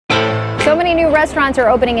So many new restaurants are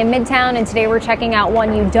opening in Midtown, and today we're checking out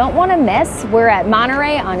one you don't want to miss. We're at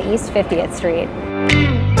Monterey on East 50th Street.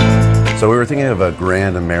 So we were thinking of a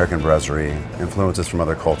grand American brasserie, influences from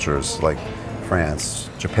other cultures like France,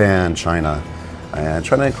 Japan, China, and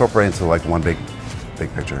trying to incorporate into like one big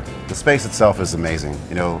picture. The space itself is amazing.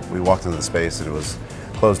 You know, we walked into the space and it was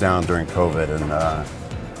closed down during COVID,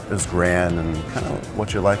 and it was grand and kind of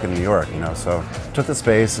what you like in New York, you know. So took the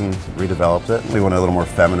space and redeveloped it. We wanted a little more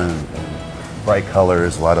feminine and bright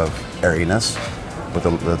colors, a lot of airiness with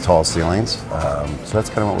the tall ceilings. So that's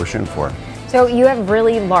kind of what we're shooting for. So you have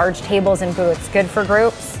really large tables and booths, good for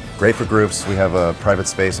groups? Great for groups. We have a private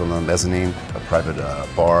space on the mezzanine, a private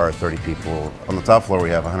bar, 30 people. On the top floor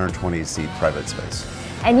we have 120 seat private space.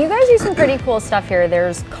 And you guys do some pretty cool stuff here.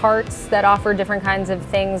 There's carts that offer different kinds of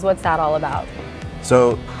things. What's that all about?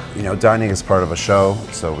 So, you know, dining is part of a show,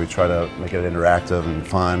 so we try to make it interactive and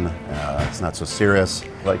fun. It's not so serious.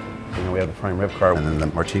 Like, you know, we have the prime rib cart and then the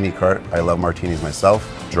martini cart. I love martinis myself,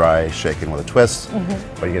 dry, shaken with a twist,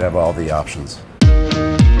 but you can have all the options.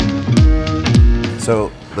 So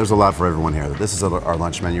there's a lot for everyone here. This is our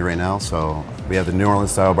lunch menu right now. So we have the New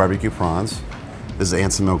Orleans style barbecue prawns. This is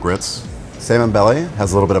Anson Mill grits. Salmon belly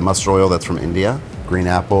has a little bit of mustard oil that's from India. Green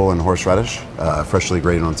apple and horseradish, freshly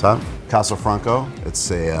grated on top. Caso Franco, it's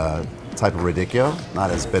a type of radicchio,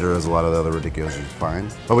 not as bitter as a lot of the other radicchios you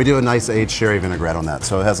find. But we do a nice aged sherry vinaigrette on that,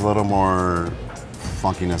 so it has a little more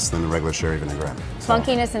funkiness than the regular sherry vinaigrette. So,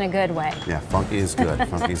 funkiness in a good way. yeah, funky is good,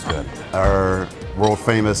 funky's good. Our world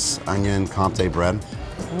famous onion Comté bread,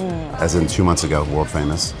 as in 2 months ago, world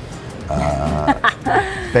famous.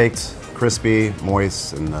 Baked, crispy,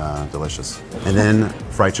 moist, and delicious. And then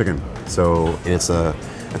fried chicken. So it's a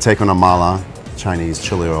take on a mala, Chinese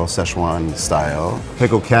chili oil, Szechuan style.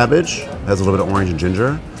 Pickled cabbage, has a little bit of orange and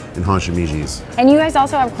ginger, and hanshimijis. And you guys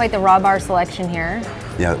also have quite the raw bar selection here.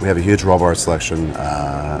 Yeah, we have a huge raw bar selection.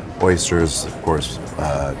 Oysters, of course,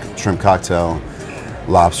 shrimp cocktail,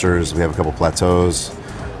 lobsters, we have a couple plateaus.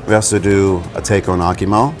 We also do a take on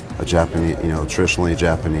akimo, a Japanese, you know, traditionally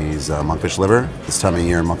Japanese monkfish liver. This time of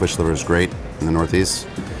year, monkfish liver is great in the Northeast.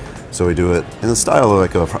 So we do it in the style of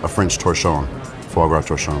like a French torchon, foie gras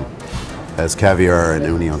torchon. It has caviar and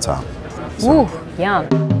uni on top. So, ooh, yum.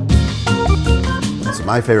 So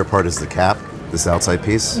my favorite part is the cap, this outside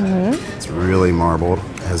piece. It's really marbled,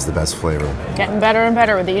 has the best flavor. Getting better and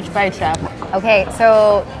better with each bite, chef. Okay,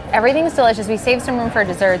 so everything's delicious. We saved some room for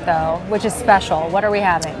dessert though, which is special. What are we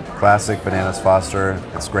having? Classic bananas Foster.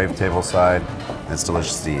 It's great tableside. It's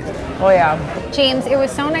delicious to eat. Oh yeah. James, it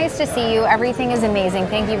was so nice to see you. Everything is amazing.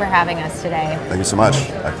 Thank you for having us today. Thank you so much.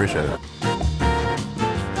 I appreciate it.